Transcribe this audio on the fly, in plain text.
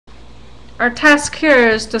our task here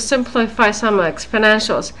is to simplify some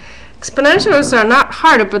exponentials. Exponentials are not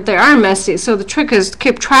hard, but they are messy, so the trick is to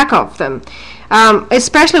keep track of them,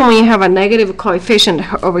 especially when you have a negative coefficient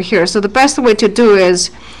over here. So the best way to do is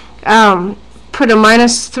put a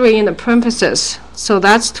 -3 in the parentheses, so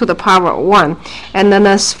that's to the power 1, and then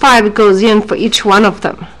this 5 goes in for each one of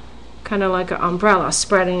them, kind of like an umbrella,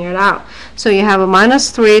 spreading it out. So you have a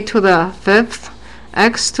 -3 to the 5th,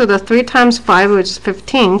 x to the 3 times 5, which is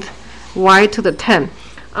 15th, y to the 10.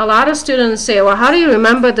 A lot of students say, well, how do you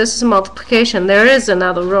remember this is multiplication? There is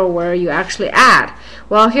another rule where you actually add.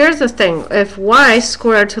 Well, here's the thing. If y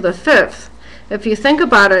squared to the 5th, if you think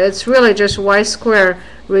about it, it's really just y squared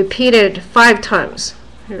repeated 5 times.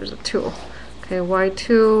 Here's a 2. Okay,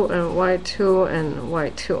 y2 and y2 and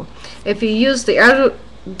y2. If you use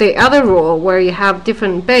the other rule where you have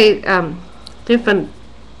different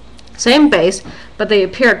same base, but they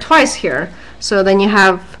appear twice here, so then you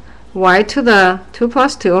have y to the 2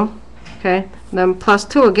 plus 2, okay, then plus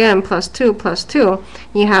 2 again, plus 2 plus 2,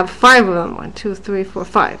 you have 5 of them, 1, 2, 3, 4,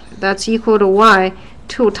 5. That's equal to y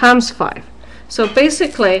 2 times 5. So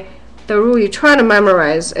basically, the rule you try to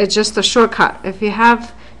memorize is just a shortcut. If you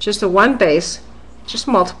have just a one base, just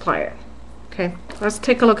multiply it. Okay, let's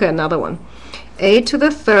take a look at another one. A to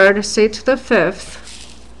the 3rd, c to the 5th,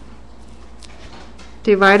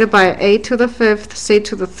 divided by a to the 5th, c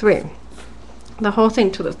to the 3. The whole thing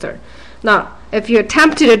to the 3rd. Now, if you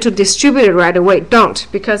attempted to distribute it right away, don't,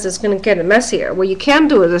 because it's going to get messier. What you can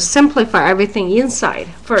do is simplify everything inside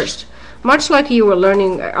first. Much like you were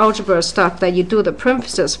learning algebra stuff, that you do the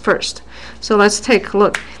parentheses first. So let's take a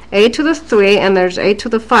look. A to the 3, and there's a to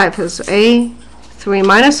the 5. Because a 3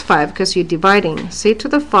 minus 5, because you're dividing. C to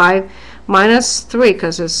the 5 minus 3,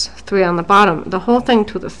 because it's 3 on the bottom. The whole thing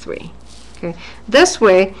to the 3. Okay. This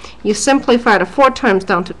way, you simplify the 4 terms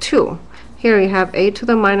down to 2. Here you have a to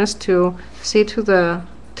the minus 2, c to the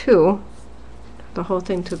 2, the whole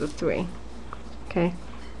thing to the 3. Okay.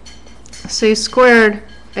 C squared,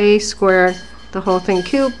 a squared, the whole thing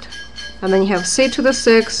cubed, and then you have c to the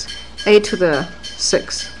 6, a to the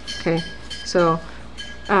 6. Okay. So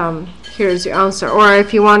here's your answer. Or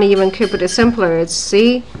if you want to even keep it simpler, it's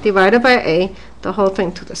c divided by a, the whole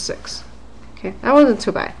thing to the 6. Okay. That wasn't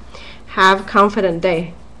too bad. Have a confident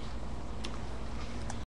day.